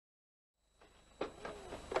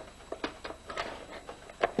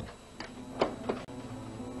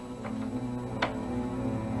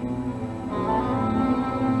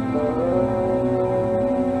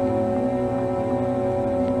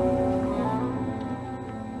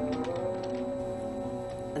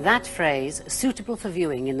That phrase, suitable for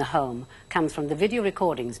viewing in the home, comes from the Video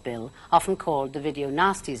Recordings Bill, often called the Video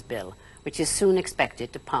Nasties Bill, which is soon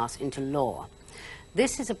expected to pass into law.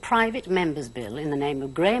 This is a private member's bill in the name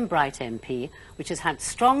of Graham Bright MP, which has had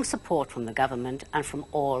strong support from the government and from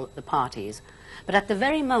all the parties. But at the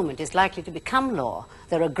very moment it's likely to become law,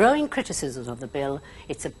 there are growing criticisms of the bill.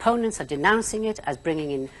 Its opponents are denouncing it as bringing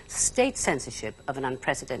in state censorship of an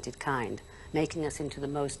unprecedented kind, making us into the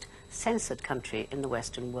most censored country in the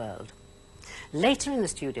Western world. Later in the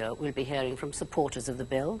studio, we'll be hearing from supporters of the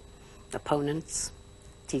bill, opponents,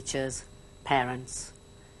 teachers, parents,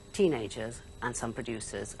 teenagers, and some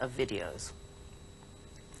producers of videos.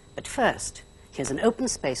 But first, here's an open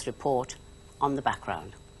space report on the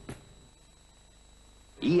background.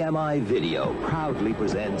 EMI Video proudly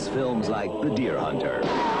presents films like The Deer Hunter,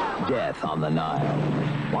 Death on the Nile,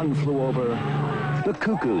 One Flew Over the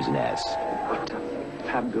Cuckoo's Nest. What a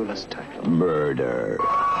fabulous title. Murder.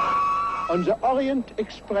 On the Orient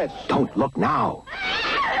Express. Don't look now.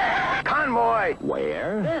 Convoy.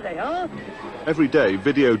 Where? There they are. Every day,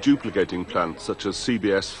 video duplicating plants such as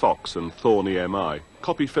CBS Fox and Thorn EMI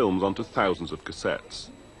copy films onto thousands of cassettes.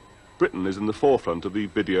 Britain is in the forefront of the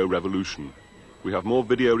video revolution. We have more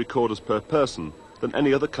video recorders per person than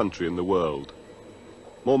any other country in the world.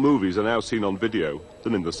 More movies are now seen on video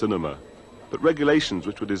than in the cinema. But regulations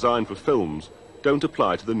which were designed for films don't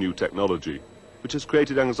apply to the new technology, which has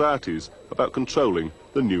created anxieties about controlling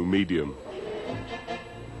the new medium.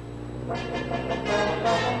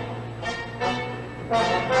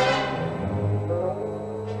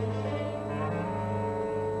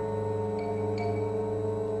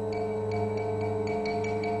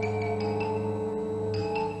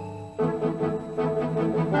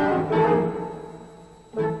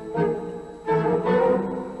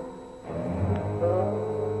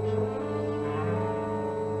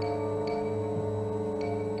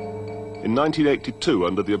 In 1982,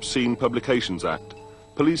 under the Obscene Publications Act,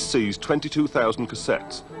 police seized 22,000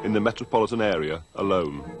 cassettes in the metropolitan area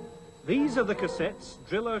alone. These are the cassettes,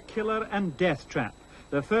 Driller, Killer and Death Trap,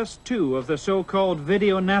 the first two of the so-called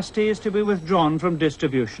video nasties to be withdrawn from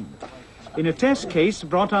distribution. In a test case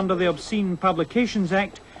brought under the Obscene Publications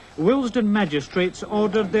Act, Willesden magistrates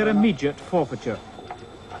ordered their immediate forfeiture.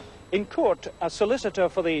 In court, a solicitor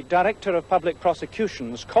for the Director of Public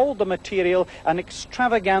Prosecutions called the material an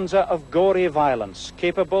extravaganza of gory violence,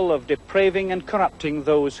 capable of depraving and corrupting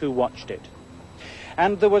those who watched it.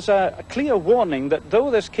 And there was a clear warning that though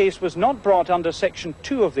this case was not brought under Section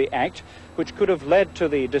 2 of the Act, which could have led to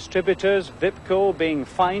the distributors, VIPCO, being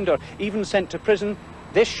fined or even sent to prison,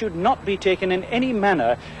 this should not be taken in any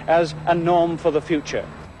manner as a norm for the future.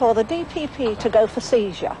 For the DPP to go for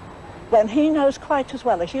seizure, when he knows quite as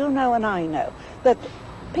well as you know and I know that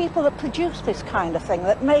people that produce this kind of thing,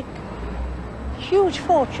 that make huge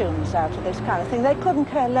fortunes out of this kind of thing, they couldn't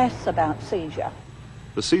care less about seizure.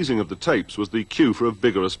 The seizing of the tapes was the cue for a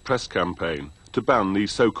vigorous press campaign to ban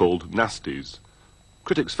these so-called nasties.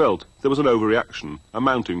 Critics felt there was an overreaction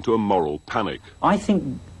amounting to a moral panic. I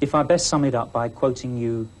think if I best sum it up by quoting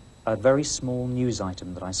you a very small news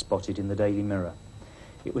item that I spotted in the Daily Mirror.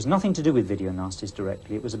 It was nothing to do with video nasties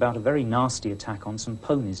directly. It was about a very nasty attack on some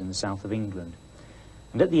ponies in the south of England.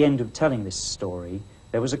 And at the end of telling this story,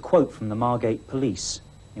 there was a quote from the Margate police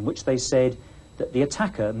in which they said that the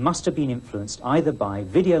attacker must have been influenced either by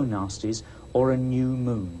video nasties or a new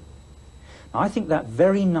moon. Now, I think that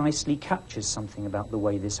very nicely captures something about the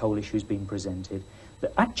way this whole issue has been presented,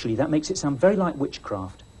 that actually that makes it sound very like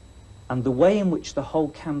witchcraft. And the way in which the whole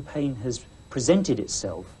campaign has presented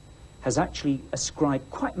itself has actually ascribed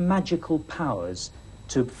quite magical powers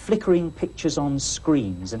to flickering pictures on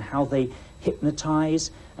screens and how they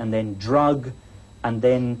hypnotize and then drug and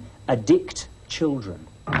then addict children.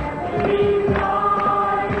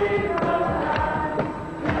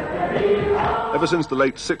 Ever since the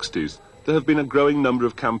late 60s, there have been a growing number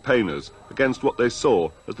of campaigners against what they saw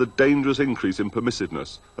as the dangerous increase in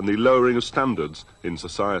permissiveness and the lowering of standards in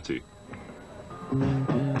society.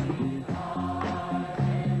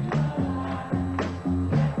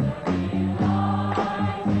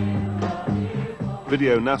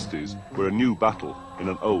 Video nasties were a new battle in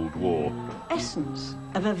an old war. The essence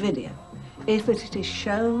of a video is that it is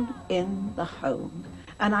shown in the home.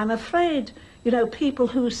 And I'm afraid, you know, people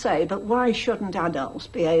who say, but why shouldn't adults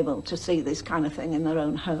be able to see this kind of thing in their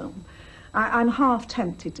own home? I'm half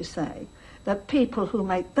tempted to say that people who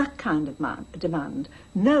make that kind of demand,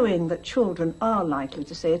 knowing that children are likely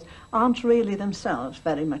to see it, aren't really themselves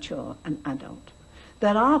very mature and adult.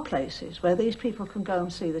 There are places where these people can go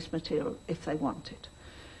and see this material if they want it.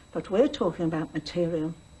 But we're talking about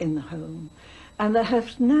material in the home. And there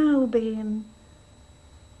has now been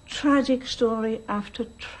tragic story after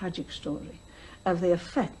tragic story of the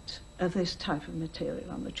effect of this type of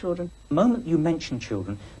material on the children. The moment you mention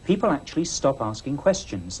children, people actually stop asking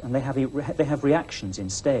questions and they have reactions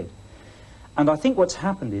instead. And I think what's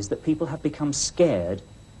happened is that people have become scared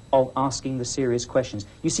of asking the serious questions.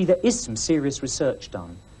 You see, there is some serious research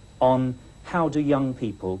done on how do young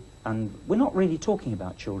people, and we're not really talking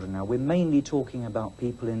about children now, we're mainly talking about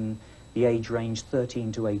people in the age range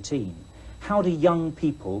 13 to 18. How do young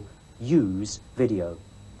people use video?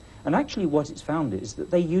 And actually what it's found is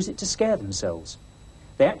that they use it to scare themselves.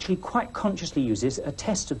 They actually quite consciously use it as a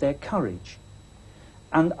test of their courage.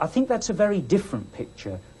 And I think that's a very different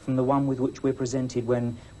picture from the one with which we're presented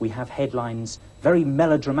when we have headlines, very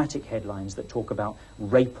melodramatic headlines that talk about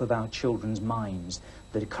rape of our children's minds,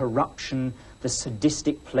 the corruption, the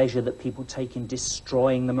sadistic pleasure that people take in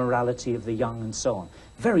destroying the morality of the young and so on.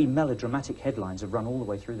 Very melodramatic headlines have run all the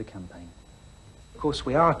way through the campaign. Of course,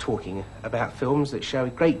 we are talking about films that show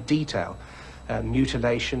in great detail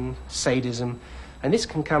mutilation, sadism, and this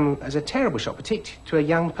can come as a terrible shock, particularly to a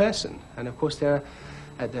young person. And of course, there are,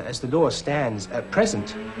 as the law stands at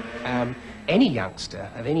present, any youngster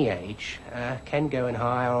of any age can go and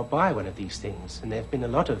hire or buy one of these things. And there have been a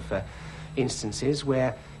lot of instances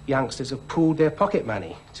where youngsters have pooled their pocket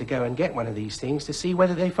money to go and get one of these things to see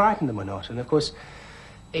whether they frighten them or not. And of course,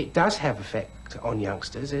 it does have effect on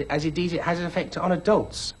youngsters, as indeed it has an effect on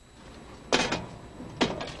adults.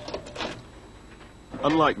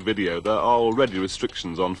 Unlike video, there are already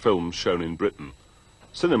restrictions on films shown in Britain.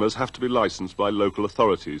 Cinemas have to be licensed by local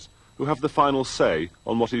authorities, who have the final say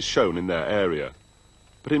on what is shown in their area.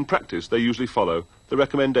 But in practice, they usually follow the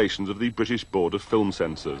recommendations of the British Board of Film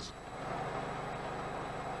Censors.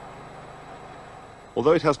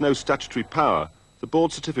 Although it has no statutory power, the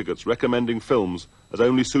board certificates recommending films as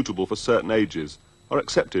only suitable for certain ages are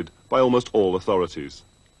accepted by almost all authorities.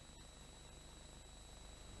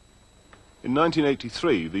 In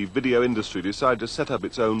 1983, the video industry decided to set up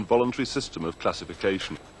its own voluntary system of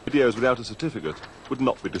classification. Videos without a certificate would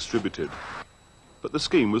not be distributed. But the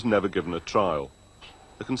scheme was never given a trial.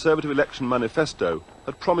 The Conservative election manifesto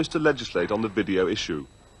had promised to legislate on the video issue,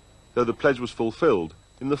 though the pledge was fulfilled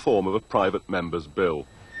in the form of a private member's bill.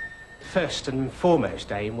 First and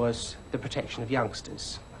foremost aim was the protection of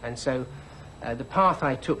youngsters, and so the path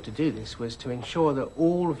I took to do this was to ensure that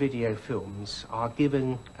all video films are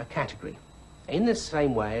given a category, in the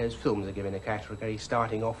same way as films are given a category,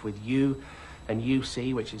 starting off with U and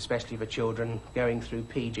UC, which is especially for children, going through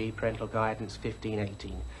PG, parental guidance,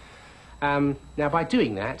 15-18. Now, by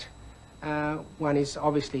doing that, one is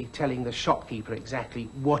obviously telling the shopkeeper exactly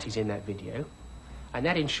what is in that video, and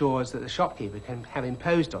that ensures that the shopkeeper can have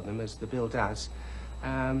imposed on them, as the bill does,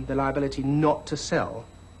 the liability not to sell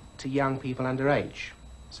to young people under age.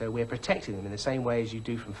 So we're protecting them in the same way as you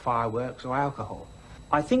do from fireworks or alcohol.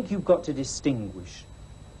 I think you've got to distinguish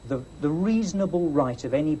the reasonable right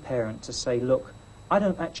of any parent to say, look, I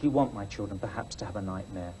don't actually want my children perhaps to have a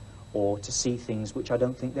nightmare or to see things which I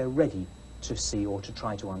don't think they're ready to see or to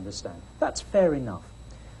try to understand. That's fair enough.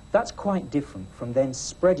 That's quite different from then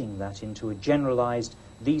spreading that into a generalised,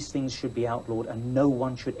 these things should be outlawed and no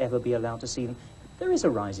one should ever be allowed to see them. There is a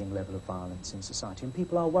rising level of violence in society and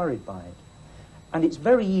people are worried by it. And it's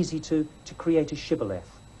very easy to create a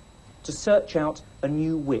shibboleth, to search out a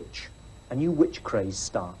new witch craze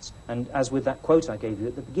starts. And as with that quote I gave you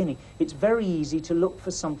at the beginning, it's very easy to look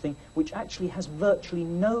for something which actually has virtually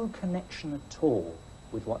no connection at all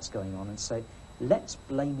with what's going on and say, let's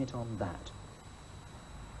blame it on that.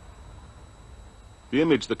 The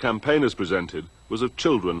image the campaigners presented was of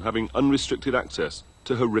children having unrestricted access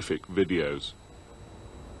to horrific videos.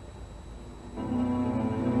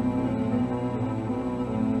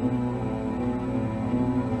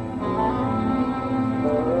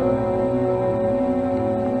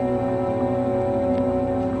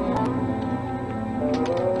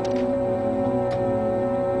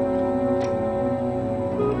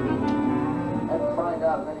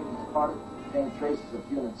 Traces of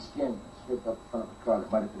human skin scraped up the front of the car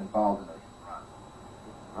that might have been involved in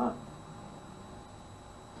a run.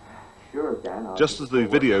 Sure, Dan. Just as the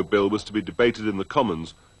video bill was to be debated in the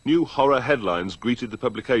Commons, new horror headlines greeted the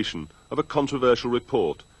publication of a controversial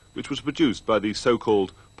report which was produced by the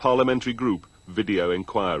so-called parliamentary group Video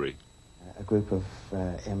Inquiry. A group of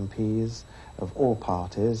MPs of all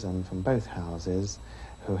parties and from both houses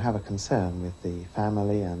who have a concern with the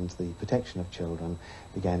family and the protection of children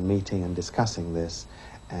began meeting and discussing this,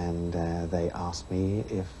 and they asked me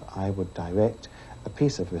if I would direct a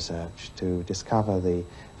piece of research to discover the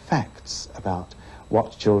facts about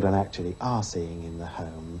what children actually are seeing in the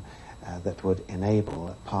home that would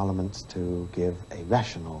enable Parliament to give a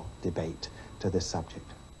rational debate to this subject.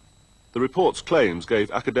 The report's claims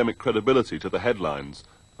gave academic credibility to the headlines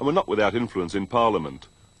and were not without influence in Parliament.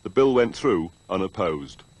 The bill went through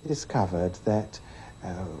unopposed. We discovered that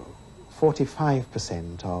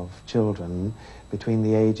 45% of children between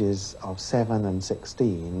the ages of 7 and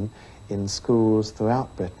 16 in schools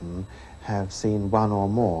throughout Britain have seen one or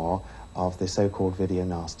more of the so-called video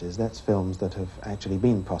nasties. That's films that have actually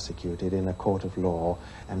been prosecuted in a court of law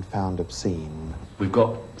and found obscene. We've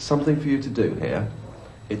got something for you to do here.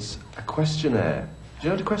 It's a questionnaire. Do you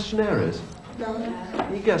know what a questionnaire is? No.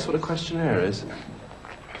 Can you guess what a questionnaire is?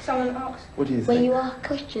 Someone asks. What do you think? When you ask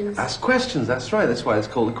questions. Ask questions, that's right. That's why it's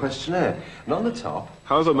called a questionnaire. And on the top...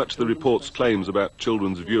 However much the report's claims about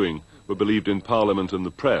children's viewing were believed in Parliament and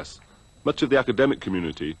the press, much of the academic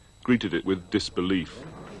community greeted it with disbelief.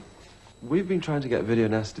 We've been trying to get video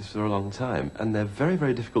nasties for a long time, and they're very,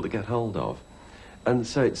 very difficult to get hold of. And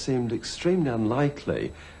so it seemed extremely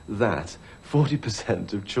unlikely that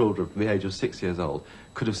 40% of children from the age of 6 years old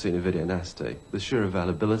could have seen a video nasty. The sheer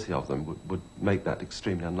availability of them would make that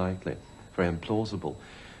extremely unlikely, very implausible.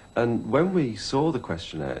 And when we saw the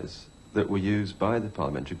questionnaires that were used by the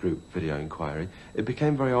Parliamentary Group Video Inquiry, it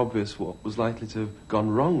became very obvious what was likely to have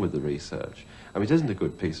gone wrong with the research. I mean, it isn't a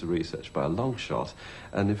good piece of research by a long shot,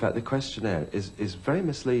 and in fact the questionnaire is very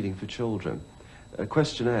misleading for children.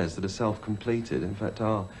 Questionnaires that are self-completed, in fact,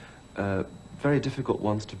 are very difficult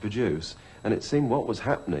ones to produce, and it seemed what was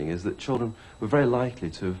happening is that children were very likely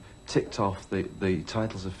to have ticked off the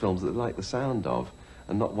titles of films that they liked the sound of,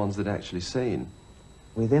 and not ones they'd actually seen.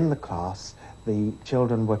 Within the class, the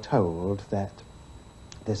children were told that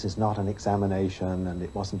this is not an examination and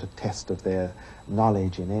it wasn't a test of their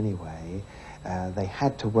knowledge in any way. They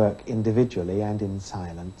had to work individually and in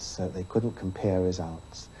silence, so they couldn't compare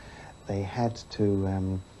results. They had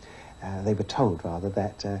to, they were told rather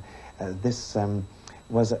that this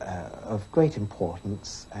was of great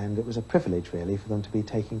importance, and it was a privilege really for them to be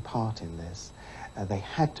taking part in this. They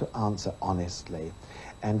had to answer honestly,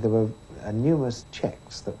 and there were numerous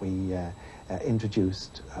checks that we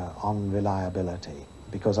introduced on reliability,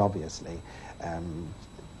 because obviously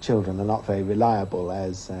children are not very reliable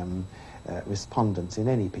as respondents in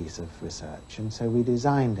any piece of research, and so we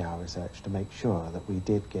designed our research to make sure that we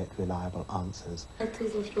did get reliable answers.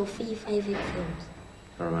 Titles of your 3 favourite films.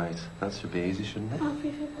 All right, that should be easy, shouldn't it?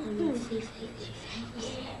 Your 3 favourite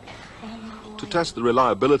films. To test the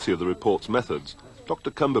reliability of the report's methods,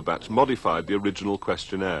 Dr. Cumberbatch modified the original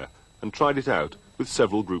questionnaire and tried it out with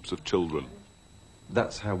several groups of children.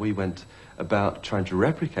 That's how we went about trying to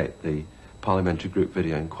replicate the Parliamentary Group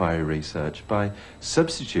Video Inquiry research by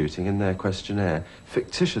substituting in their questionnaire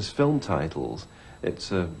fictitious film titles.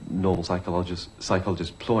 It's a normal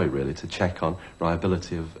psychologist ploy, really, to check on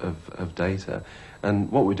reliability of data.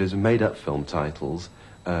 And what we did is we made up film titles,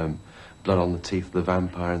 Blood on the Teeth of the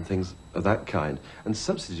Vampire and things of that kind, and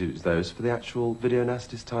substituted those for the actual video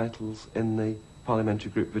nasties titles in the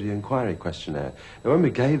Parliamentary Group Video Inquiry questionnaire. Now, when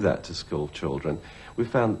we gave that to school children, we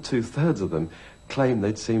found that 2/3 of them claimed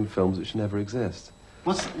they'd seen films which never exist.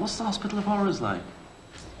 What's the Hospital of Horrors like?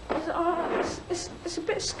 It's a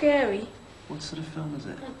bit scary. What sort of film is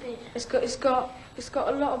it? It's got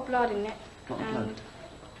a lot of blood in it. A lot of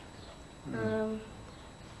blood.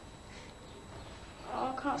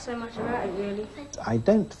 I can't say much about it really. I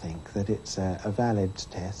don't think that it's a valid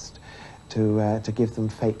test to give them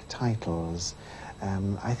fake titles.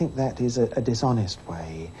 I think that is a dishonest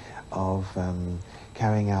way of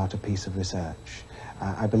carrying out a piece of research.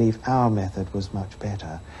 I believe our method was much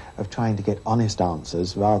better, of trying to get honest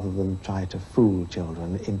answers rather than try to fool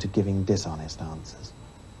children into giving dishonest answers.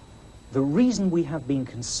 The reason we have been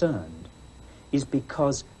concerned is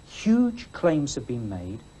because huge claims have been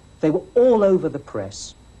made. They were all over the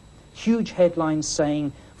press. Huge headlines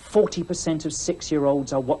saying 40% of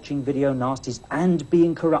 6-year-olds are watching video nasties and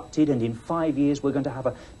being corrupted, and in 5 years we're going to have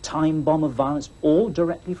a time bomb of violence, all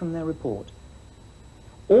directly from their report.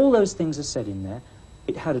 All those things are said in there.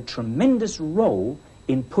 It had a tremendous role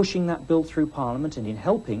in pushing that bill through Parliament and in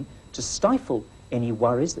helping to stifle any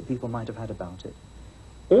worries that people might have had about it.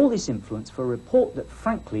 All this influence for a report that,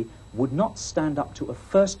 frankly, would not stand up to a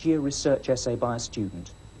first-year research essay by a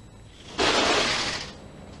student.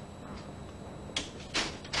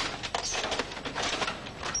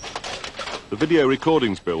 The Video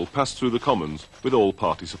Recordings Bill passed through the Commons with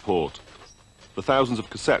all-party support. The thousands of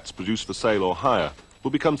cassettes produced for sale or hire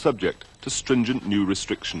will become subject to stringent new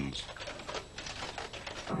restrictions.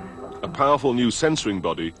 A powerful new censoring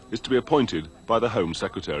body is to be appointed by the Home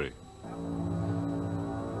Secretary.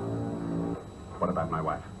 What about my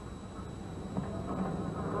wife?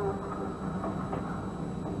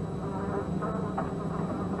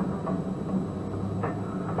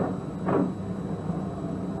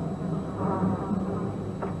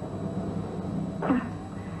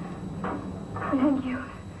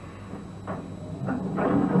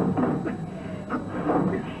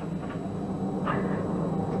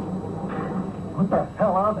 What the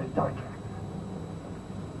hell are they, Doctor?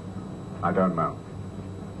 I don't know.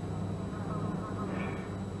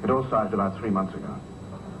 It all started about 3 months ago.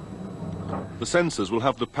 The censors will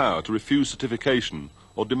have the power to refuse certification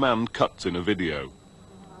or demand cuts in a video.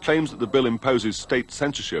 Claims that the bill imposes state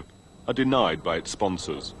censorship are denied by its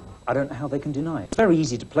sponsors. I don't know how they can deny it. It's very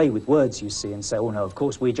easy to play with words, you see, and say, oh no, of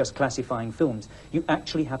course we're just classifying films. You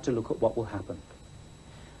actually have to look at what will happen.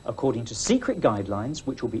 According to secret guidelines,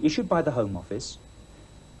 which will be issued by the Home Office,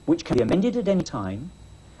 which can be amended at any time,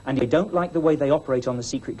 and if they don't like the way they operate on the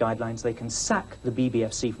secret guidelines, they can sack the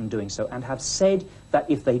BBFC from doing so, and have said that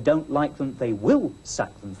if they don't like them, they will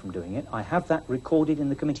sack them from doing it. I have that recorded in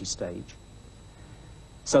the committee stage.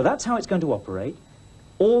 So that's how it's going to operate.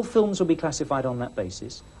 All films will be classified on that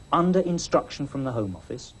basis, under instruction from the Home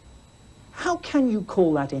Office. How can you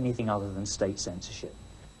call that anything other than state censorship?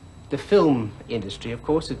 The film industry, of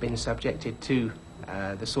course, has been subjected to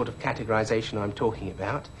the sort of categorisation I'm talking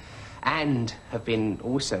about, and have been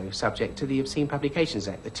also subject to the Obscene Publications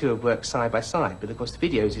Act. The two have worked side by side, but of course the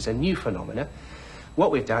videos is a new phenomena.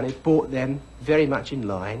 What we've done is brought them very much in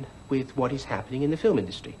line with what is happening in the film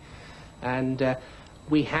industry. And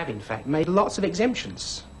we have, in fact, made lots of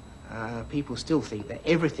exemptions. People still think that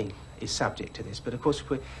everything is subject to this, but of course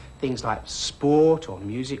things like sport or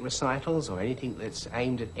music recitals or anything that's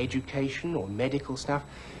aimed at education or medical stuff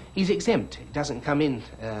is exempt. It doesn't come in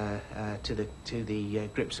to the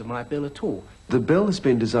grips of my bill at all. The bill has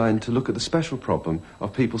been designed to look at the special problem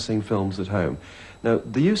of people seeing films at home. Now,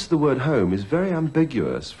 the use of the word home is very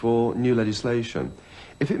ambiguous for new legislation.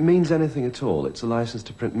 If it means anything at all, it's a license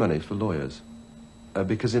to print money for lawyers.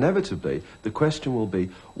 Because inevitably, the question will be,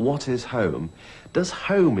 what is home? Does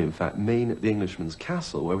home, in fact, mean the Englishman's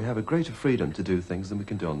castle, where we have a greater freedom to do things than we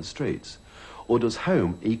can do on the streets? Or does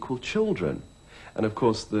home equal children? And of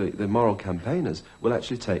course, the moral campaigners will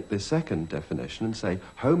actually take this second definition and say,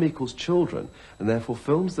 home equals children, and therefore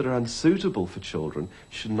films that are unsuitable for children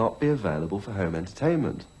should not be available for home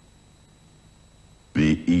entertainment.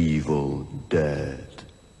 The Evil Dead.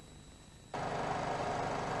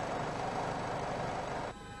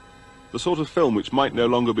 The sort of film which might no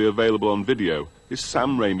longer be available on video is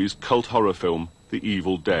Sam Raimi's cult horror film, The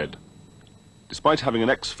Evil Dead. Despite having an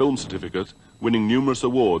ex-film certificate, winning numerous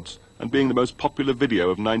awards, and being the most popular video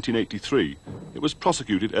of 1983, it was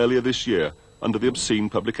prosecuted earlier this year under the Obscene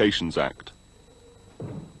Publications Act.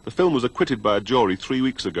 The film was acquitted by a jury 3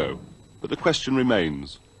 weeks ago, but the question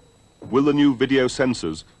remains, will the new video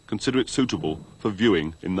censors consider it suitable for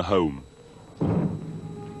viewing in the home?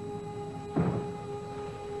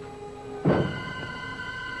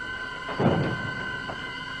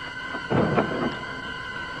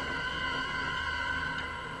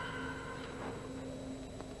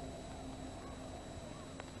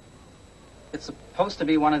 It's supposed to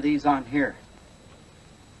be one of these on here.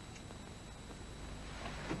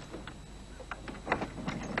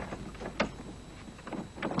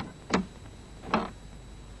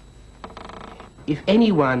 If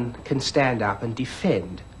anyone can stand up and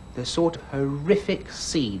defend the sort of horrific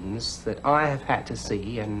scenes that I have had to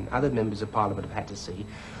see and other members of Parliament have had to see,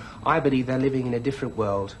 I believe they're living in a different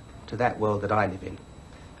world to that world that I live in,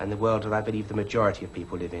 and the world that I believe the majority of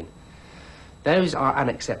people live in. Those are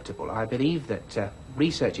unacceptable. I believe that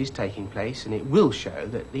research is taking place, and it will show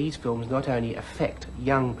that these films not only affect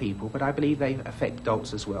young people, but I believe they affect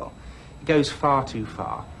adults as well. It goes far too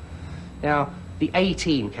far. Now, the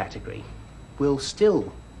 18 category will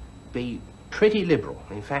still be pretty liberal,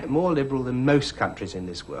 in fact more liberal than most countries in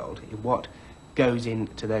this world, in what goes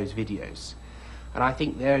into those videos. And I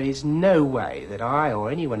think there is no way that I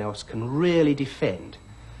or anyone else can really defend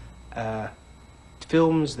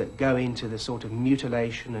films that go into the sort of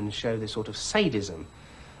mutilation and show the sort of sadism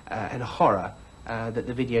and horror that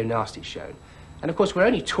the video Nasties shown. And of course we're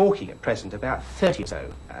only talking at present about 30 or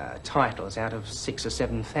so titles out of 6,000 or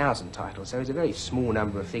 7,000 titles, so it's a very small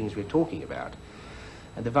number of things we're talking about.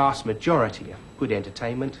 And the vast majority of good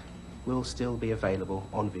entertainment will still be available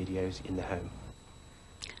on videos in the home.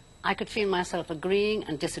 I could feel myself agreeing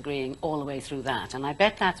and disagreeing all the way through that, and I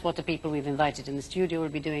bet that's what the people we've invited in the studio will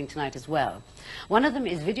be doing tonight as well. One of them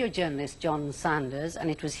is video journalist John Sanders,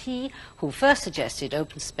 and it was he who first suggested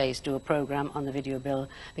Open Space do a programme on the video bill,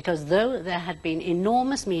 because though there had been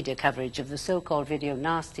enormous media coverage of the so-called video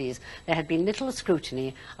nasties, there had been little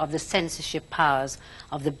scrutiny of the censorship powers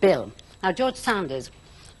of the bill. Now, George Sanders,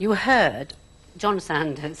 you heard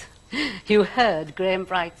Graham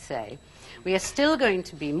Bright say, we are still going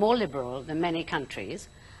to be more liberal than many countries,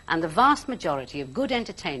 and the vast majority of good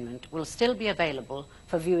entertainment will still be available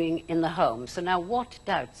for viewing in the home. So now what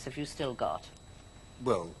doubts have you still got?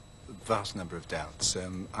 Well, vast number of doubts.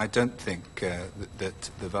 I don't think that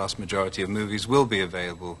the vast majority of movies will be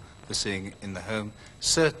available for seeing in the home,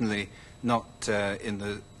 certainly not in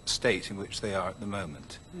the state in which they are at the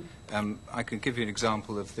moment. I can give you an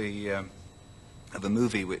example of a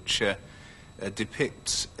movie which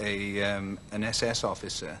depicts an SS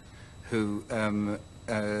officer who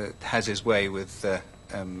has his way with a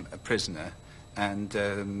prisoner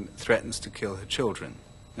and threatens to kill her children.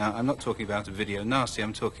 Now, I'm not talking about a video nasty,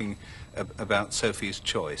 I'm talking about Sophie's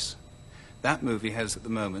Choice. That movie has at the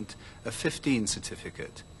moment a 15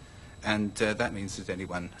 certificate, and that means that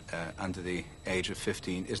anyone under the age of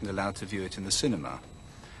 15 isn't allowed to view it in the cinema.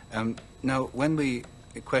 Now, when we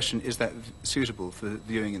question is that suitable for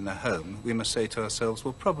viewing in the home, we must say to ourselves,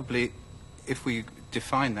 well, probably if we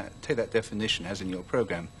define that, take that definition as in your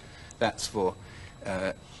program, that's for,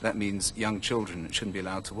 that means young children shouldn't be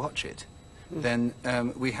allowed to watch it. Then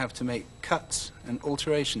we have to make cuts and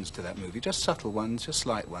alterations to that movie, just subtle ones, just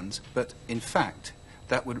slight ones, but in fact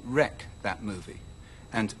that would wreck that movie.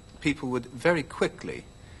 And people would very quickly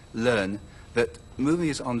learn that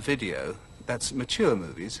movies on video, that's mature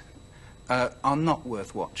movies, are not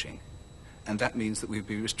worth watching. And that means that we'd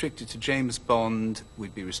be restricted to James Bond,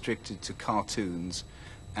 we'd be restricted to cartoons,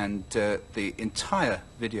 and the entire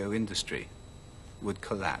video industry would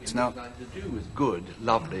collapse. Now, to do with good,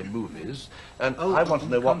 lovely movies, and I want to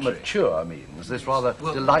know what mature means. This rather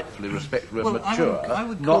delightfully respectful of mature, I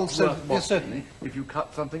would not call so yes, certainly. if you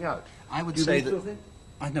cut something out. I would Do you say mean that.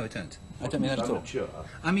 I know I don't. I don't mean that at all. Mature.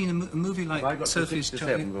 I mean a movie like Sophie's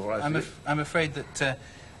Choice. I'm afraid that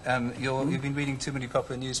you've been reading too many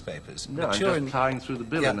popular newspapers. No, I'm just ploughing through the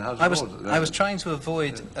bill in the House of Lords. I was trying to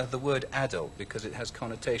avoid the word adult because it has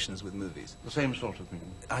connotations with movies. The same sort of thing.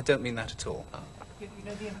 I don't mean that at all. You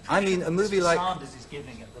know, I mean a movie like Sanders is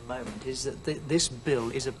giving at the moment is that this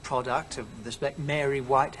bill is a product of the Mary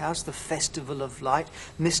Whitehouse, the Festival of Light,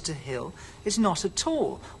 Mr. Hill. It's not at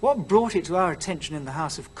all. What brought it to our attention in the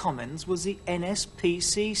House of Commons was the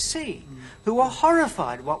NSPCC, who are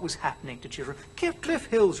horrified at what was happening to children. Cliff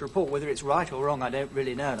Hill's report, whether it's right or wrong, I don't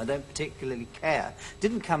really know, and I don't particularly care,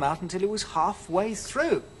 didn't come out until it was halfway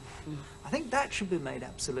through. I think that should be made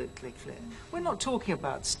absolutely clear. We're not talking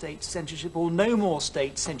about state censorship, or no more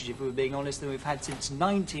state censorship, if we're being honest, than we've had since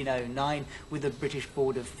 1909 with the British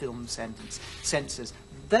Board of Film Censors.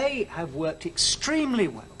 They have worked extremely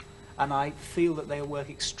well, and I feel that they work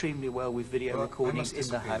extremely well with video recordings in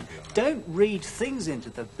the home. Don't read things into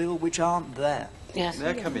the bill which aren't there. Yes.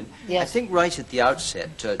 May I come in? Yes. I think right at the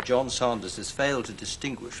outset, John Sanders has failed to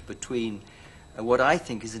distinguish between what I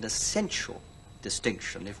think is an essential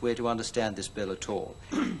distinction if we're to understand this bill at all,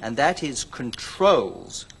 and that is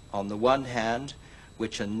controls on the one hand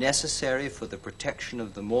which are necessary for the protection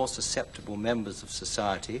of the more susceptible members of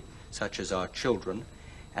society, such as our children,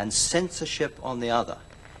 and censorship on the other.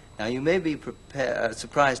 Now, you may be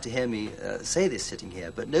surprised to hear me say this sitting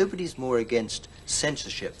here, but nobody's more against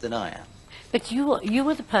censorship than I am. But you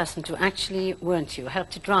were the person to actually, weren't you, help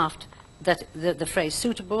to draft that the phrase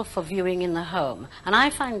suitable for viewing in the home. And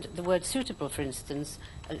I find the word suitable, for instance,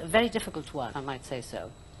 a very difficult one, I might say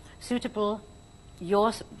so. Suitable,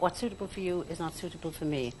 what's suitable for you is not suitable for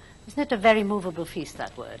me. Isn't it a very movable feast,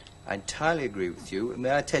 that word? I entirely agree with you.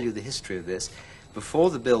 May I tell you the history of this?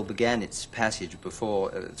 Before the bill began its passage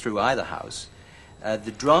through either house,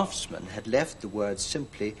 the draftsman had left the word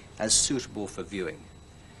simply as suitable for viewing.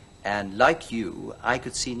 And like you, I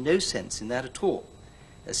could see no sense in that at all.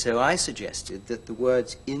 So I suggested that the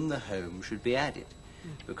words in the home should be added,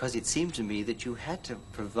 because it seemed to me that you had to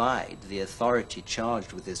provide the authority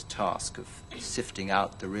charged with this task of sifting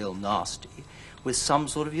out the real nasty with some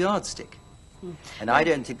sort of yardstick. And I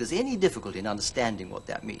don't think there's any difficulty in understanding what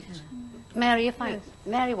that means. Mary,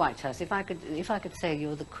 Mary Whitehouse, if I could say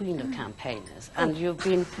you're the queen of campaigners, and you've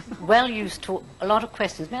been well used to a lot of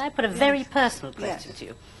questions. May I put a very personal question to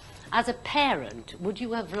you? As a parent, would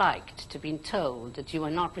you have liked to have been told that you were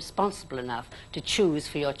not responsible enough to choose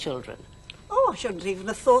for your children? Oh, I shouldn't even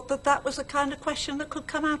have thought that that was the kind of question that could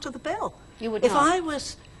come out of the bill. You would if not. I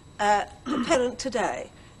was a parent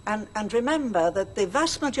today, and remember that the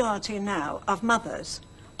vast majority now of mothers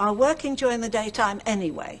are working during the daytime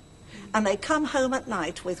anyway, and they come home at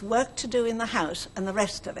night with work to do in the house and the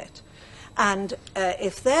rest of it. And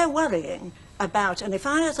if they're worrying about, and if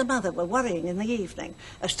I as a mother were worrying in the evening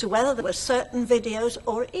as to whether there were certain videos,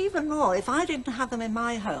 or even more, if I didn't have them in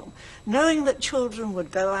my home, knowing that children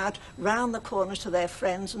would go out round the corner to their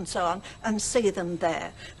friends and so on and see them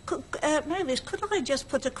there. Mavis, could I just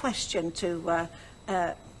put a question to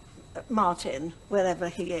Martin, wherever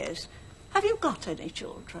he is? Have you got any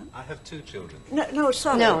children? I have 2 children. No,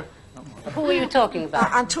 sorry. No. Who are you talking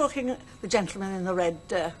about? I'm talking the gentleman in the red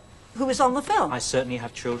who was on the film. I certainly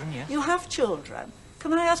have children, yes. You have children.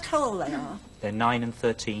 Can I ask how old they are? They're 9 and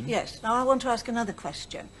 13. Yes. Now I want to ask another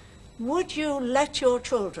question. Would you let your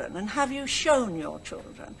children, and have you shown your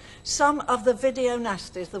children, some of the video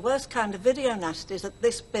nasties, the worst kind of video nasties that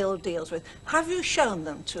this bill deals with? Have you shown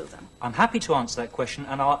them to them? I'm happy to answer that question,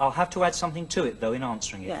 and I'll have to add something to it, though, in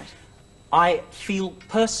answering it. Yes. I feel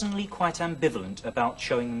personally quite ambivalent about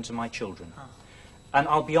showing them to my children. And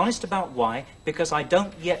I'll be honest about why, because I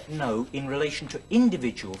don't yet know, in relation to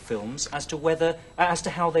individual films, as to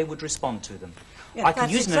how they would respond to them. Yes, I can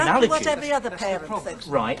that's use an exactly analogy. what every other parent thinks.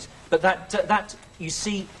 Right, but that, you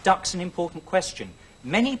see, ducks an important question.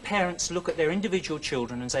 Many parents look at their individual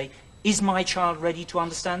children and say, is my child ready to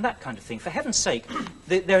understand that kind of thing? For heaven's sake,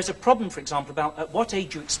 there's a problem, for example, about at what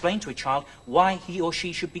age you explain to a child why he or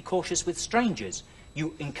she should be cautious with strangers.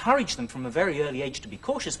 You encourage them from a very early age to be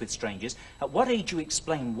cautious with strangers. At what age you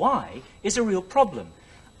explain why is a real problem.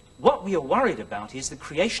 What we are worried about is the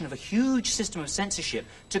creation of a huge system of censorship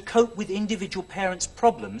to cope with individual parents'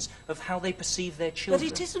 problems of how they perceive their children.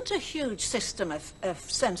 But it isn't a huge system of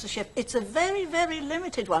censorship. It's a very, very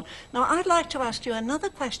limited one. Now, I'd like to ask you another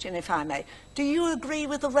question, if I may. Do you agree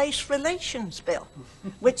with the Race Relations Bill,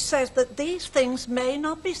 which says that these things may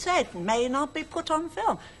not be said, may not be put on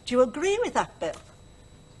film? Do you agree with that bill?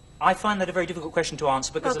 I find that a very difficult question to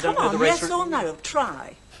answer because Well, I don't know the race... yes or no,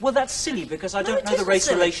 try. Well, that's silly because I No, don't it know the isn't Race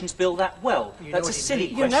silly. Relations Bill that well. That's a silly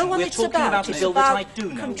question. You know what We're it's talking about. a It's bill about that I do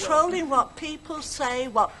know well. controlling what people say,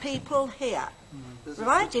 what people hear.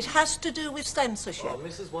 Right? It has to do with censorship. Well,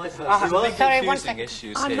 Mrs. Whitehouse, you are confusing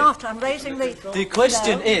issues I'm here. not. I'm raising the... The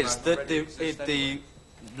question No. is that the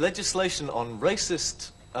legislation on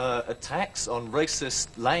racist attacks, on racist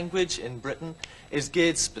language in Britain, is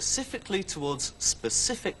geared specifically towards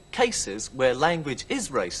specific cases where language is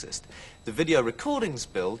racist. The Video Recordings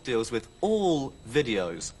Bill deals with all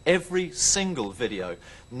videos, every single video,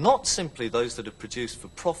 not simply those that are produced for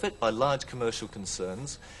profit by large commercial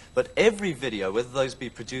concerns, but every video, whether those be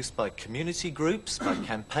produced by community groups, by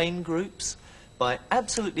campaign groups, by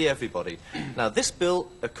absolutely everybody. Now, this bill,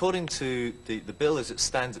 according to the bill as it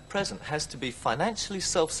stands at present, has to be financially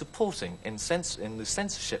self-supporting in the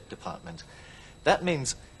censorship department. That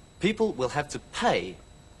means people will have to pay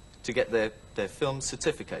to get their films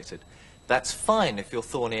certificated. That's fine if you're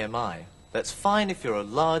Thorny MI. That's fine if you're a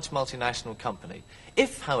large multinational company.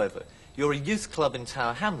 If, however, you're a youth club in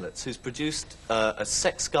Tower Hamlets who's produced a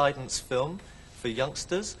sex guidance film for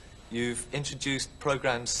youngsters, you've introduced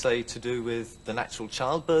programs, say, to do with the natural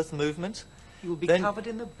childbirth movement, You will be then covered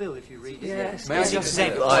in the bill if you read it. Yes. May I It's just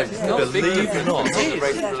exempt. I believe not.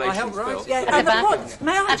 I help write. Yeah, At and the the back. point,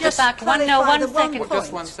 may I At the just back. One clarify the second. point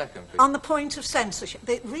Just 1 second, please. on the point of censorship?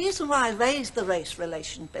 The reason why I raised the Race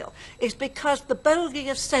Relations Bill is because the bogey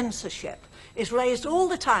of censorship is raised all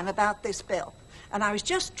the time about this bill. And I was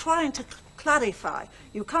just trying to clarify.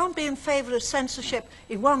 You can't be in favour of censorship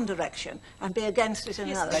in one direction and be against it in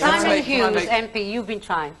another. Simon Hughes, MP, you've been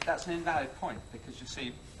trying. That's an invalid point, because you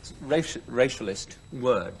see, racialist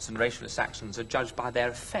words and racialist actions are judged by their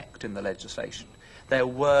effect in the legislation. They are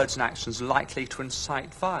words and actions likely to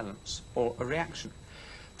incite violence or a reaction.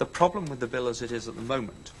 The problem with the bill as it is at the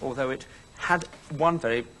moment, although it had one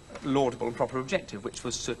very laudable and proper objective, which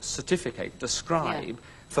was to certificate, describe,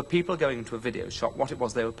 for people going into a video shop what it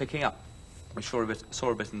was they were picking up. We saw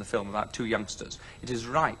a bit in the film about 2 youngsters. It is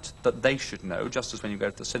right that they should know, just as when you go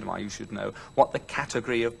to the cinema you should know, what the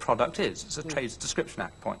category of product is. It's a Trades Description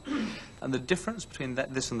Act point. And the difference between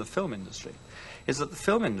this and the film industry is that the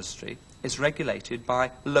film industry is regulated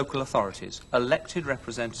by local authorities, elected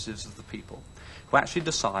representatives of the people, who actually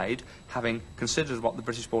decide, having considered what the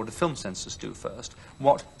British Board of Film Censors do first,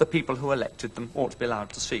 what the people who elected them ought to be allowed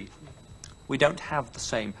to see. We don't have the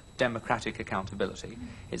same democratic accountability.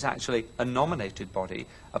 It's actually a nominated body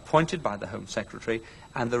appointed by the Home Secretary,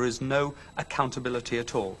 and there is no accountability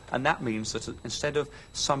at all. And that means that instead of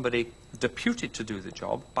somebody deputed to do the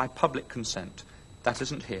job by public consent, that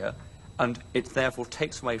isn't here, and it therefore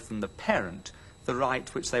takes away from the parent the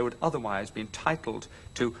right which they would otherwise be entitled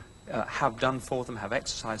to have done for them, have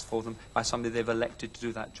exercised for them by somebody they've elected to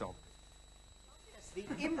do that job. The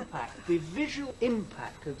impact, the visual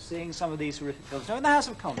impact of seeing some of these horrific films. Now, in the House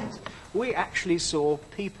of Commons, we actually saw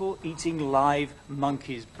people eating live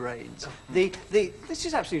monkeys' brains. This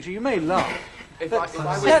is absolutely true. You may laugh. Just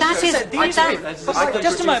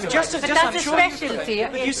a moment. I'm sure specialty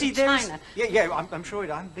but you see, in China. Yeah, I'm sure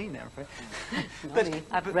I've been there.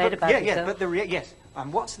 I've read about it. Yes, but yes.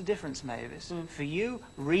 And what's the difference, Mavis? For you,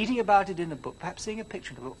 reading about it in a book, perhaps seeing a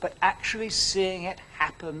picture in a book, but actually seeing it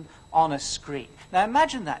happen on a screen. Now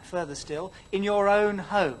imagine that, further still, in your own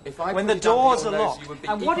home, when the doors are locked.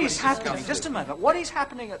 And what is happening, just a moment, what is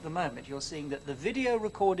happening at the moment, you're seeing that the video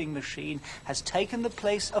recording machine has taken the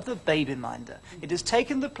place of the baby minder. It has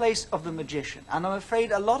taken the place of the magician. And I'm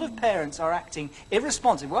afraid a lot of parents are acting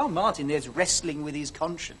irresponsible. Well, Martin there's wrestling with his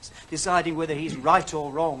conscience, deciding whether he's right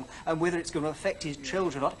or wrong, and whether it's going to affect his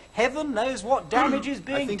children or not. Heaven knows what damage is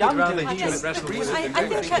being done to him. I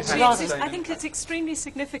think it's extremely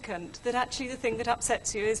significant that actually the thing that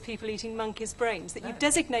upsets you is people eating monkeys' brains, that you've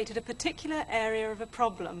designated a particular area of a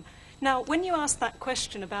problem. Now, when you ask that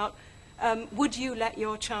question about would you let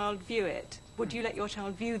your child view it, would you let your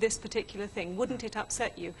child view this particular thing, wouldn't it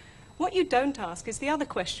upset you? What you don't ask is the other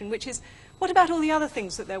question, which is, what about all the other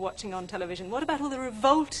things that they're watching on television? What about all the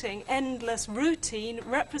revolting, endless, routine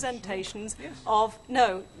representations of,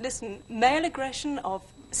 no, listen, male aggression, of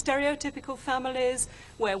stereotypical families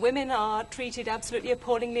where women are treated absolutely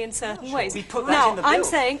appallingly in certain ways. Now, I'm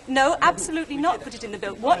saying, no, absolutely not put it in the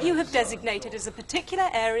bill. What you have designated is a particular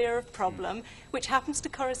area of problem which happens to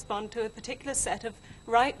correspond to a particular set of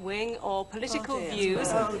right-wing or political views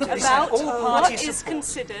about what is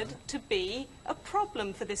considered to be a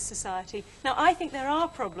problem for this society. Now, I think there are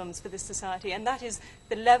problems for this society, and that is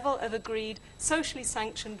the level of agreed, socially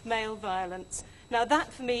sanctioned male violence. Now,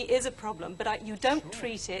 that, for me, is a problem, but you don't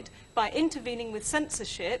treat it by intervening with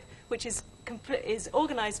censorship, which is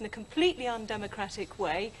organised in a completely undemocratic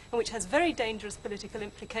way, and which has very dangerous political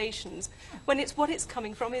implications, when what it's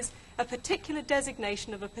coming from is a particular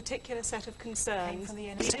designation of a particular set of concerns.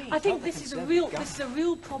 I think this is a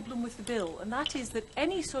real problem with the bill, and that is that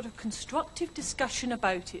any sort of constructive discussion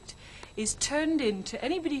about it is turned into,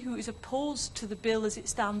 anybody who is opposed to the bill as it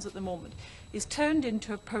stands at the moment, is turned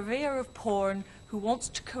into a purveyor of porn who wants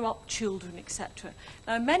to corrupt children, etc.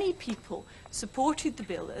 Now, many people supported the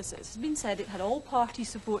bill. As has been said, it had all party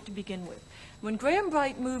support to begin with. When Graham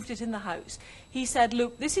Bright moved it in the House, he said,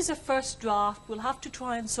 look, this is a first draft, we'll have to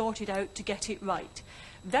try and sort it out to get it right.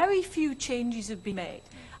 Very few changes have been made,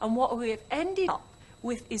 and what we have ended up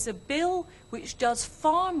with is a bill which does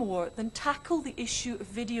far more than tackle the issue of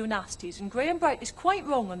video nasties. And Graham Bright is quite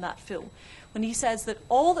wrong on that film when he says that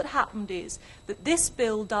all that happened is that this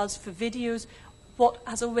bill does for videos what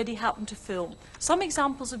has already happened to film. Some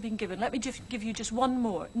examples have been given. Let me just give you just one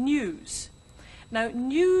more. News. Now,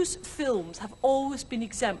 news films have always been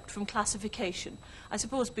exempt from classification. I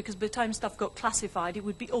suppose because by the time stuff got classified, it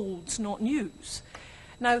would be olds, not news.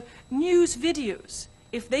 Now, news videos,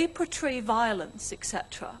 if they portray violence,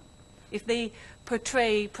 etc., if they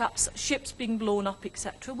portray perhaps ships being blown up,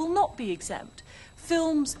 etc., will not be exempt.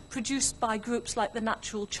 Films produced by groups like the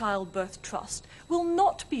Natural Childbirth Trust will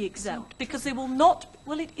not be exempt because they will not,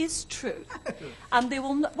 well, it is true. And they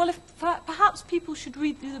will not, well, perhaps people should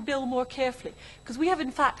read the bill more carefully, because we have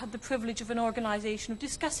in fact had the privilege of an organisation of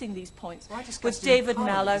discussing these points with David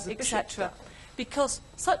Mello, etc. Because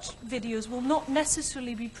such videos will not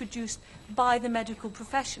necessarily be produced by the medical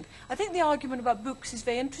profession. I think the argument about books is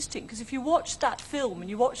very interesting, because if you watch that film and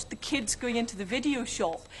you watch the kids going into the video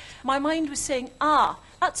shop, my mind was saying,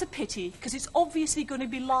 that's a pity, because it's obviously going to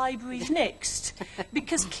be libraries next,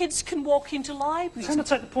 because kids can walk into libraries. I'm going to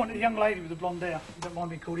take the point of the young lady with the blonde hair. You don't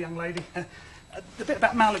mind being called a young lady. The bit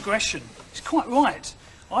about malaggression is quite right.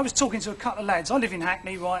 I was talking to a couple of lads. I live in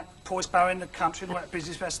Hackney, right, poorest borough in the country, and all that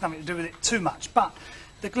business, that's nothing to do with it too much. But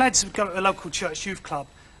the lads would go to a local church youth club,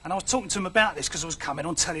 and I was talking to them about this because I was coming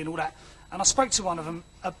on telly and all that. And I spoke to one of them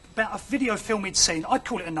about a video film he'd seen. I'd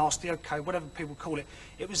call it a nasty, okay, whatever people call it.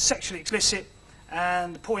 It was sexually explicit,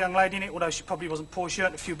 and the poor young lady in it, although she probably wasn't poor, she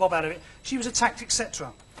earned a few bob out of it, she was attacked,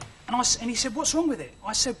 etc. And he said, what's wrong with it?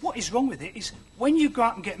 I said, what is wrong with it is when you go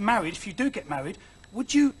out and get married, if you do get married,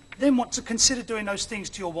 would you then want to consider doing those things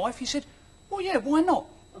to your wife? He said, well, yeah, why not?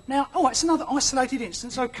 Now, it's another isolated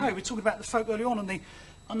instance. OK, we're talking about the folk earlier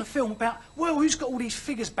on the film about, well, who's got all these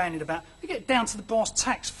figures bandied about? We get down to the brass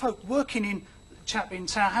tacks, folk working in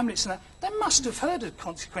Tower Hamlets and that, they must have heard of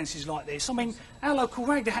consequences like this. I mean, our local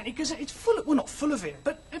rag, the Hackney Gazette, it's full of, well, not full of it,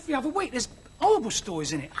 but every other week there's horrible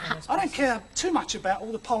stories in it. I don't care too much about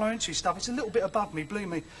all the parliamentary stuff. It's a little bit above me, believe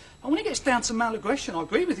me. And when it gets down to malaggression, I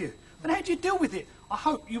agree with you. But how do you deal with it? I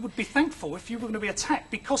hope you would be thankful if you were going to be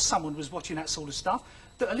attacked because someone was watching that sort of stuff,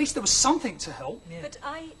 that at least there was something to help. Yeah. But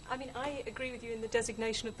I I agree with you in the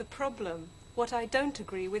designation of the problem. What I don't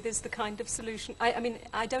agree with is the kind of solution.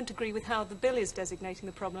 I don't agree with how the bill is designating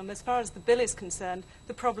the problem. As far as the bill is concerned,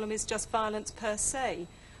 the problem is just violence per se.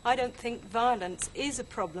 I don't think violence is a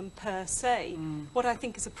problem per se. What I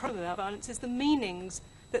think is a problem about violence is the meanings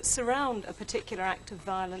that surround a particular act of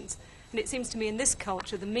violence. And it seems to me in this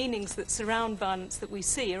culture, the meanings that surround violence that we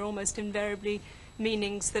see are almost invariably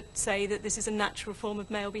meanings that say that this is a natural form of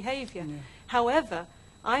male behaviour. However,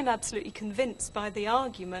 I'm absolutely convinced by the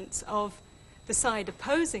arguments of the side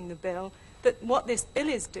opposing the bill that what this bill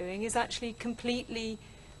is doing is actually completely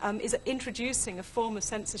is introducing a form of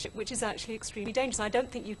censorship which is actually extremely dangerous. I don't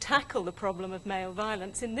think you tackle the problem of male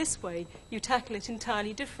violence in this way. You tackle it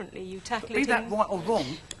entirely differently. You tackle But be it that right or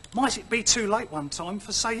wrong, might it be too late one time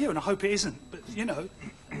for, say, you, and I hope it isn't, but, you know,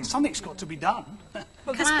 something's got to be done.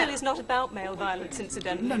 Well, this bill is not about male violence,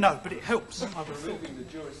 incidentally. No, but it helps. Removing the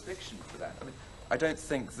jurisdiction for that. I mean, I don't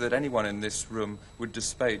think that anyone in this room would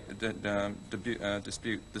dispute the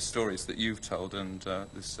stories that you've told and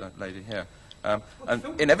this lady here. And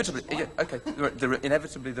inevitably,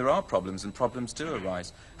 inevitably there are problems, and problems do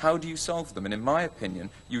arise. How do you solve them? And in my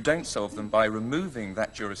opinion, you don't solve them by removing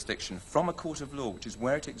that jurisdiction from a court of law, which is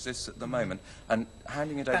where it exists at the moment, and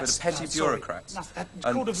handing it over to petty bureaucrats,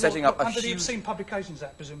 and setting up a under the huge... Obscene Publications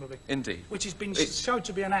Act, presumably. Indeed. Which has been shown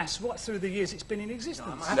to be an ass right through the years it's been in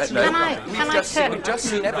existence. We've just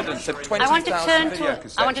seen evidence of 20,000 video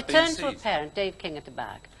cassettes I want to turn being to a seized. parent, Dave King at the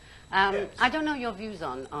back. I don't know your views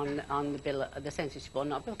on the bill, the censorship or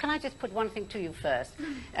not, but can I just put one thing to you first?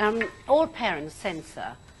 All parents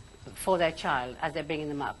censor for their child as they're bringing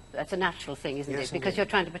them up. That's a natural thing, isn't it? Because you're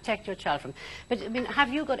trying to protect your child from... But, I mean,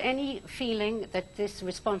 have you got any feeling that this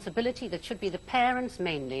responsibility, that should be the parents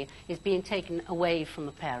mainly, is being taken away from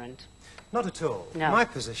the parent? Not at all. No. My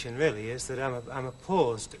position really is that I'm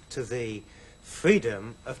opposed to the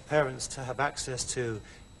freedom of parents to have access to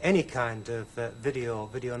any kind of video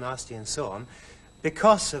nasty and so on,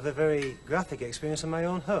 because of a very graphic experience in my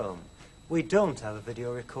own home. We don't have a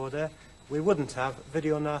video recorder. We wouldn't have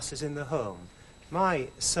video nasties in the home. My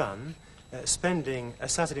son, spending a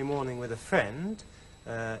Saturday morning with a friend,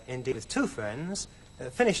 indeed with two friends,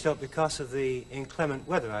 finished up because of the inclement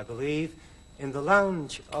weather, I believe, in the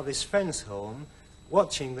lounge of his friend's home,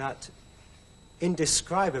 watching that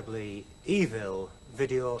indescribably evil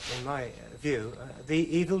video, in my view,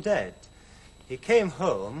 The Evil Dead. He came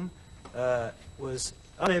home, was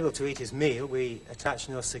unable to eat his meal. We attached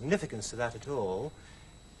no significance to that at all.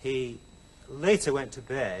 He later went to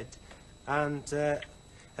bed, and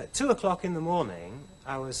at 2 o'clock in the morning,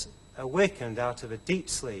 I was awakened out of a deep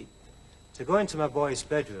sleep to go into my boy's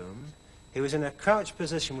bedroom. He was in a crouched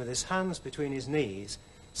position with his hands between his knees,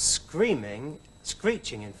 screaming,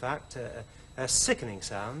 screeching, in fact, a sickening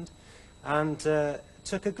sound, and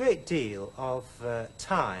took a great deal of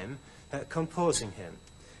time composing him.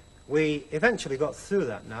 We eventually got through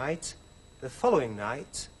that night. The following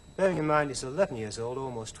night, bearing in mind he's 11 years old,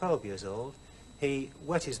 almost 12 years old, he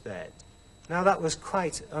wet his bed. Now that was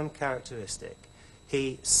quite uncharacteristic.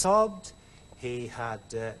 He sobbed, he had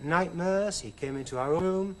nightmares, he came into our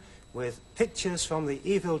room with pictures from The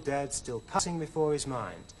Evil Dead still passing before his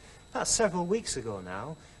mind. That's several weeks ago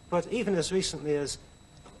now, but even as recently as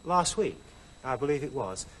last week, I believe it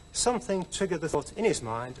was, something triggered the thought in his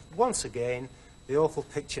mind, once again, the awful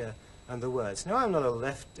picture and the words. Now, I'm not a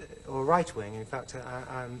left or right wing, in fact,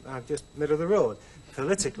 I'm just middle of the road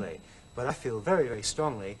politically, but I feel very, very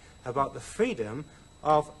strongly about the freedom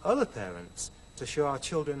of other parents to show our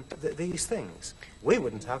children these things. We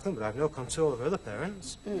wouldn't have them, but I have no control over other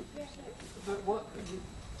parents. But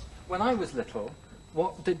when I was little,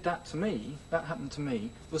 what did that to me, that happened to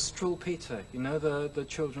me, was Strull Peter, you know, the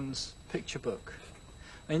children's picture book.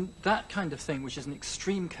 I mean, that kind of thing, which is an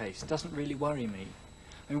extreme case, doesn't really worry me.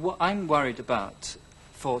 I mean, what I'm worried about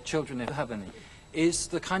for children, if they have any, is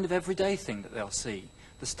the kind of everyday thing that they'll see.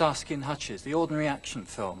 The Starsky and Hutches, the ordinary action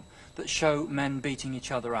film, that show men beating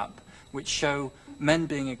each other up, which show men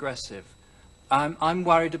being aggressive. I'm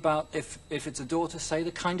worried about, if it's a daughter, say,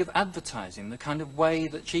 the kind of advertising, the kind of way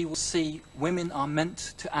that she will see women are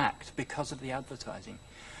meant to act because of the advertising.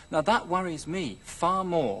 Now, that worries me far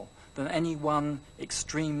more than any one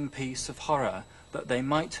extreme piece of horror that they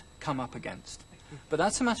might come up against. But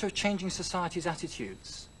that's a matter of changing society's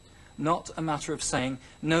attitudes, not a matter of saying,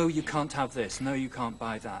 no, you can't have this, no, you can't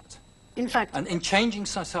buy that. In fact... And in changing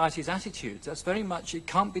society's attitudes, that's very much, it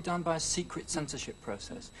can't be done by a secret censorship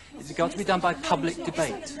process. It's got to be done by public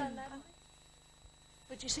debate.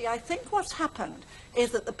 But you see, I think what's happened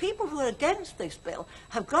is that the people who are against this bill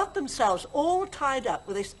have got themselves all tied up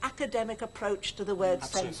with this academic approach to the word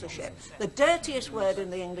censorship, the dirtiest word in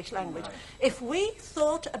the English language. If we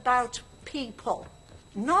thought about people,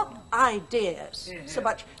 not ideas so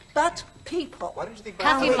much, but people. Why don't you think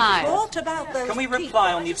Kathy we Myers. thought about those Can we people.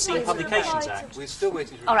 reply on the Obscene Publications Act? We're still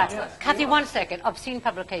waiting to All right, Kathy, 1 second. Obscene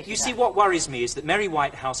Publications You see, Act. what worries me is that Mary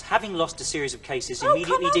Whitehouse, having lost a series of cases, Oh,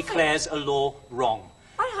 immediately come off it. declares a law wrong.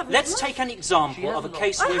 I haven't Let's lost- take an example of a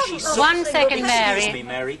case I where she... haven't lost 1 second, Mary. Excuse me,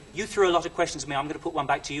 Mary. You threw a lot of questions at me. I'm going to put one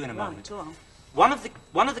back to you in a moment. Go on. One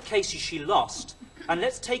of the cases she lost, and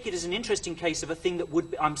let's take it as an interesting case of a thing that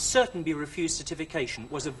would, I'm certain, be refused certification,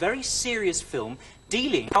 was a very serious film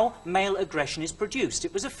dealing with how male aggression is produced.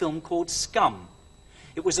 It was a film called Scum.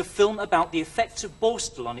 It was a film about the effects of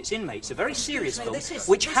Borstal on its inmates, a very serious film,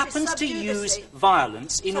 which happens to use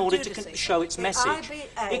violence in order to show its message.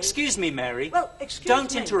 IBA Excuse me, Mary. Well, excuse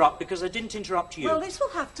Don't me. interrupt, because I didn't interrupt you. Well, this will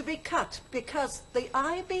have to be cut because the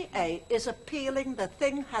IBA is appealing. The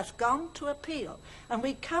thing has gone to appeal, and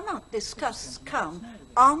we cannot discuss Scum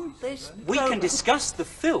on this We can programme. discuss the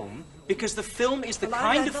film because the film is the Well, I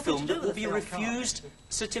kind had of nothing film to do that will with be the film, refused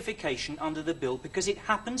certification under the bill because it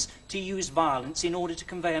happens to use violence in order to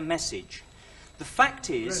convey a message. The fact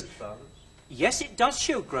is, yes, it does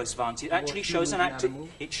show gross violence. It actually shows an act of,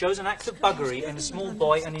 buggery in a small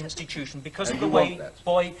boy and an institution because of the way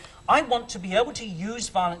boy... I want to be able to use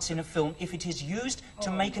violence in a film if it is used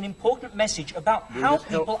to make an important message about how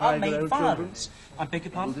people are made violent. I beg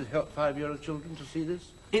your pardon? Will it help 5-year-old children to see this?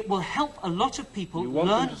 It will help a lot of people You want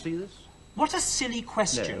learn... them to see this? What a silly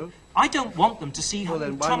question. No. I don't want them to see Well,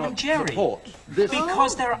 then why Tom not and Jerry. support this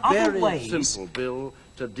Because there are other very ways... simple bill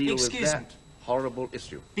to deal with Excuse that horrible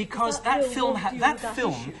issue? Because that film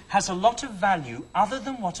has a lot of value other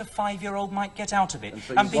than what a 5-year-old might get out of it. And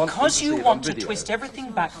so And you want because them to you see it want on to video. twist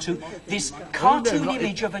everything back to this cartoon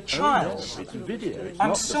image of a child... It's video, it's I'm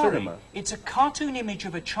not the sorry, cinema. it's a cartoon image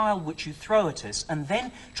of a child which you throw at us and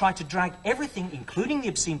then try to drag everything, including the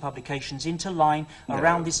obscene publications, into line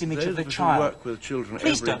around this image of a Those of us child. who work with children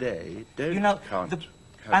Please every don't. day don't You know, can't have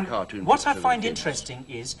and cartoon what I pictures of find kids. interesting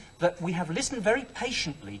is that we have listened very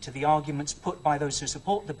patiently to the arguments put by those who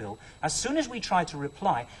support the bill. As soon as we try to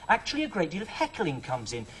reply, actually a great deal of heckling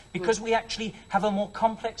comes in because we actually have a more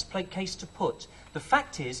complex case to put. The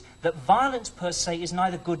fact is that violence per se is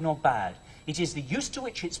neither good nor bad. It is the use to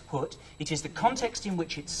which it's put, it is the context in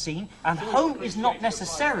which it's seen, and home is not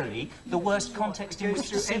necessarily the worst context in which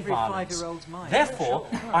to see violence. Therefore,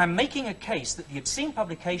 I'm making a case that the Obscene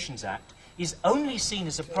Publications Act is only seen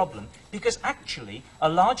as a problem because actually a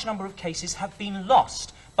large number of cases have been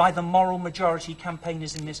lost by the moral majority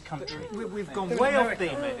campaigners in this country. We've gone way off beam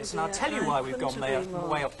in this, and I'll tell you why we've gone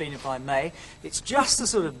way off beam, if I may. It's just the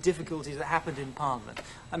sort of difficulties that happened in Parliament.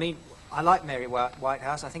 I mean, I like Mary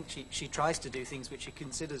Whitehouse. I think she tries to do things which she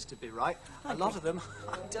considers to be right. A lot of them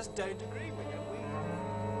I just don't agree with.